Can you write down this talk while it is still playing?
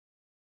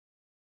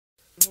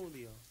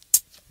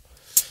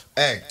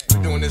Hey,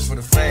 we're doing this for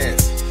the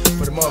fans,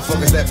 for the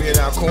motherfuckers that be in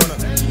our corner.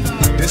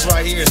 This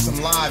right here is some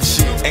live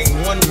shit. Ain't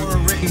one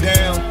word written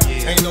down,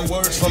 ain't no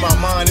words from our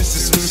mind. This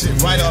is some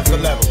shit right off the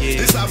level.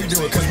 This how we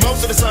do it, cause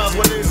most of the times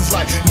what it is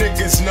like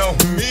niggas know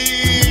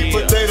me,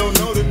 but they don't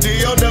know the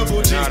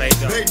D-O-double-G.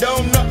 They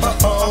don't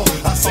know,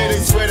 I say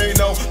they swear they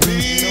know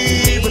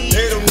me, but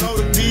they don't know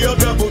the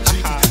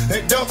D-O-double-G.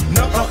 They don't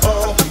know,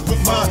 but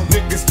my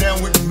niggas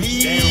down with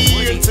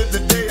me until the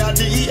day I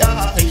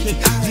D-E-I.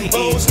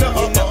 Oh,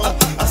 no,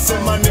 I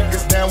said my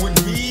niggas down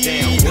with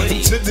me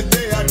until the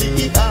day I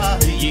D-E-I.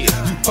 You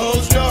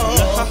hoes know,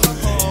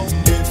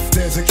 if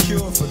there's a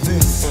cure for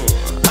this,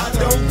 I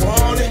don't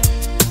want it,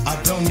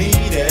 I don't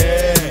need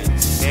it.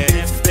 And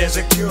if there's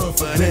a cure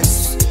for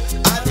this,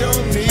 I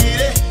don't need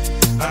it,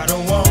 I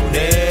don't want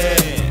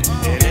it.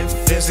 And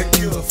if there's a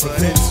cure for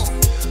this,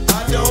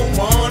 I don't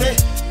want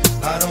it,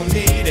 I don't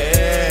need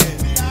it.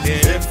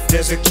 And if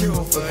there's a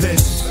cure for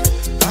this,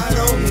 I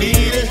don't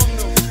need it,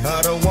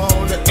 I don't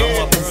want it.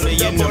 I'm up early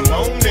in the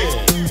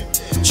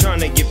morning, trying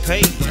to get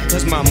paid,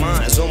 cause my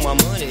mind's on my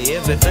money.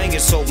 Everything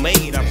is so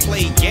made. I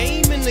play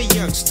game in the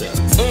youngster,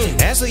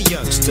 as a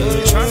youngster,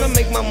 trying to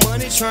make my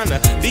money, trying to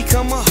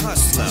become a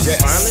hustler.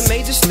 Finally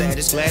made the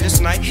status, Gladys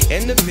Knight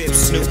and the Pip.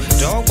 Snoop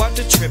Dogg about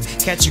the trip,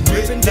 catch a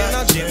grip and then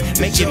I'll dip.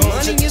 Making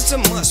money is a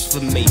must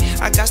for me,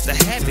 I got to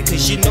have it,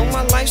 cause you know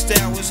my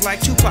lifestyle is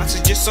like two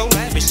boxes, just so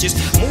lavish. Just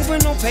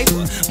moving on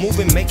paper,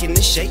 moving, making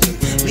it shaking,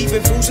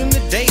 leaving fools in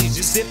the days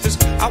as if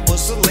I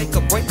was a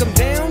Laker. Break them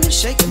down and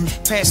shake them,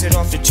 pass it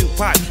off to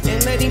Tupac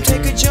and let him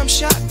take a jump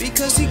shot,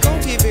 because he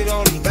gon' give it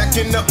all he got. Back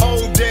in the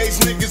old days,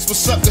 niggas was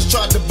suckers,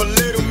 tried to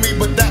belittle me,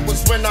 but that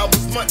was when I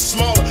was much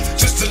smaller,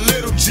 just a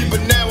little G.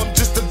 But now I'm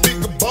just a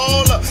bigger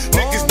baller.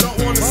 Niggas don't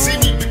wanna see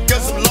me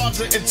because I'm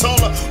larger and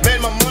taller.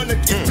 Man, my money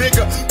get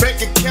bigger,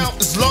 bank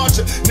account is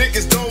larger.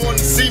 Niggas don't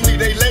wanna see me,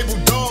 they label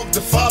Dog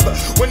the father.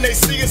 When they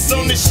see us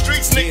on the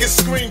streets,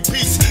 niggas scream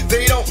peace.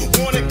 They don't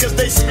want it cause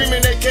they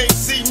screaming they can't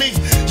see me.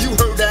 You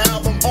heard the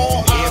album,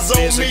 All Eyes on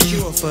Me. If there's a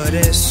cure for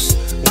this,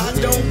 I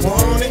don't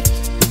want it,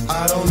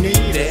 I don't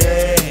need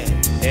it.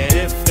 and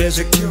if there's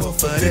a cure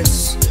for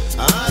this,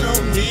 I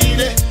don't need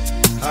it,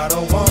 I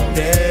don't want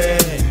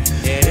it.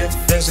 and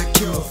if there's a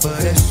cure for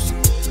this,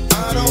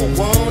 I don't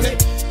want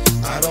it,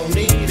 I don't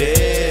need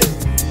it.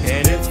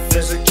 and if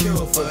there's a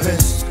cure for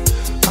this,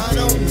 I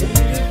don't need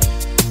it,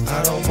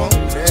 I don't want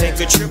it. take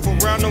a trip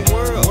around the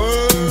world,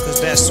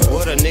 cause that's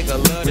what a nigga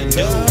love to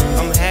do.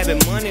 I'm having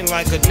money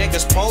like a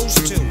nigga's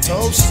supposed to.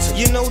 Toast.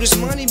 You know this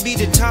money be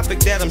the topic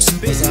that I'm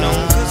spitting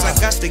on, cause I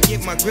got to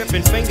get my grip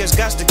and fingers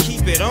got to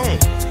keep it on.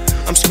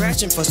 I'm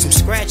scratching for some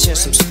scratch and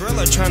some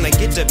Skrilla, trying to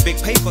get the big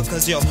paper,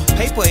 cause yo,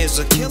 paper is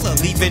a killer,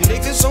 leaving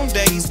niggas on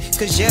days,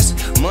 cause yes,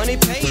 money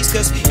pays.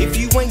 Cause if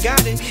you ain't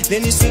got it,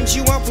 then it seems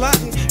you are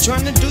plotting,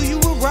 trying to do you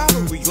a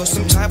robbery or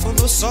some type of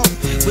assault,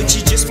 but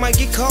you just might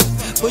get caught.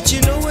 But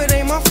you know it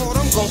ain't my fault,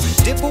 I'm gon'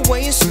 dip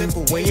away and slip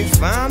away and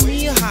find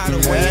me a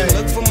hideaway and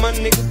look for my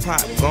nigga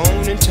Pop, go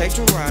on and take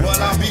the ride. Well,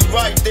 I'll be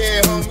right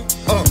there, homie.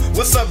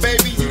 What's up,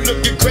 baby? You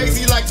looking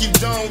crazy like you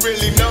don't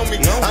really know me.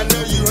 I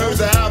know you heard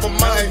the album,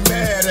 I ain't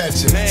mad at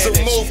you. So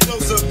move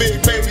closer,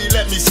 big baby,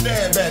 let me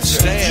stab at you.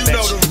 You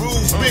know the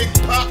rules, Big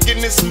Pac in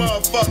this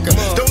motherfucker.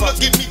 Don't look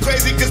at me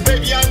crazy, cause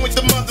baby, I ain't with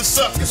the mother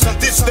suckers.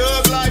 This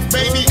thug life,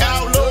 baby,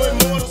 outlaw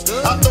immortals.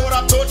 I thought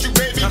I taught you,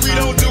 baby, we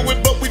don't do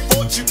it, but we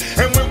fought you.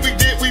 And when we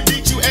did, we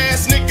beat you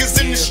ass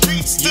niggas in the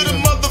streets to the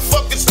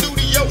motherfucking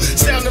studio.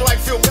 Sounding like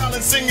Phil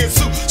Collins singing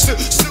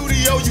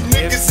studio, you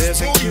niggas If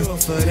there's a cure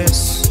for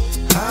this,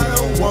 I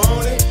don't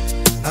want it,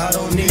 I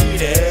don't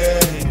need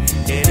it.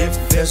 and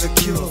if there's a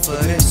cure for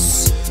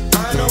this,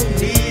 I don't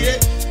need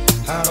it,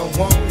 I don't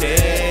want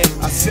it.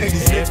 I say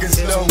these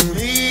niggas know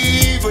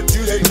me, but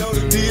do they know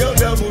the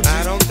D-O-double-G?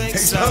 I don't think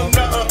so.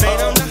 They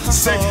don't know.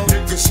 Say these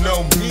niggas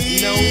know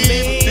me,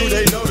 but do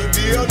they know the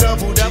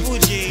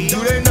D-O-double-G? Do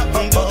they know?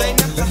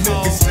 The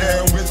niggas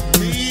down with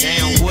me.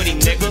 Down with him,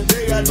 nigga.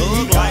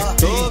 Thug life,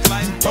 thug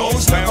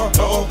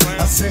life.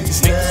 I say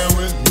he's down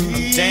with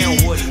me.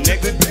 Down with him,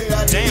 nigga.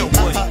 Down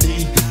with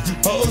him.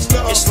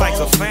 It's like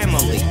a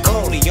family,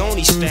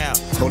 Corleone style,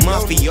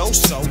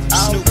 mafioso.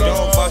 Snoop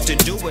Dogg about to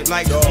do it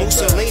like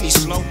Mussolini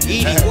slow.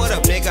 Edie, what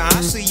up, nigga?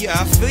 I see ya,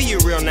 I feel you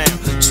real now.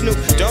 Snoop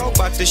Dogg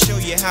about to show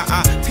you how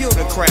I peel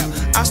the crowd.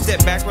 I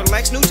step back,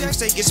 relax, New Jacks,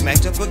 they get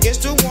smacked up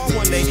against the wall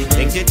when they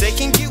think that they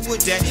can get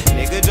with that.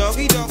 Nigga,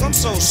 Doggy Dog, I'm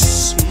so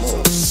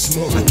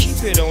smooth. I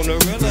keep it on the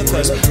real,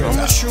 cause I'm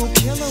a true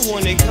killer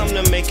when it come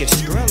to making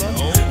Skrilla.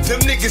 Them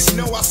niggas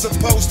know I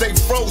suppose they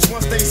froze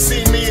once they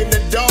see me in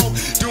the dog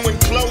doing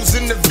clothes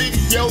in the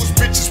videos,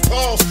 bitches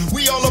pause.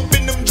 We all up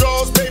in them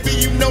drawers, baby,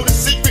 you know the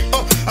secret.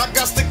 I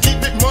got to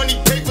keep it, money,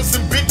 papers,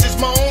 and bitches,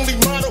 my only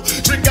motto.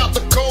 Drink out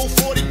the cold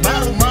 40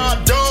 bottle, my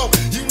dog.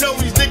 You know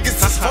these niggas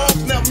is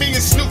hoes. Now me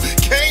and Snoop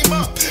came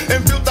up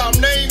and built our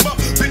name up.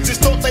 Bitches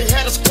thought they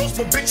had us close,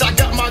 but bitch, I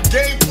got my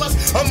game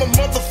plus. I'm a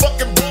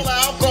motherfucking baller,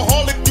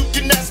 alcoholic. You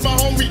can ask my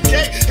homie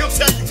K, he'll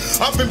tell you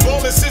I've been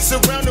ballin' since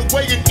around the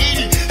way in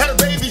Edie. Had a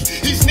baby,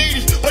 he's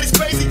needy, but he's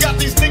crazy. Got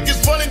these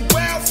niggas running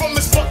wild from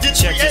his fucking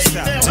Check this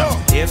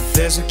out. if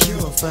there's a cure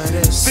for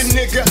this, then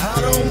nigga,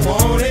 I don't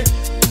want it,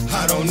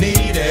 I don't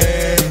need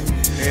it.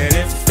 and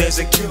if there's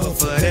a cure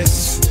for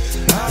this,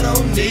 I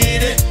don't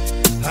need it,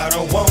 I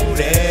don't want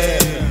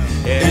it.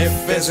 and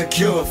if there's a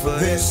cure for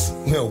this,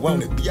 we don't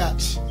want it,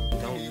 biatch.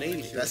 don't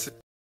need it. That's it.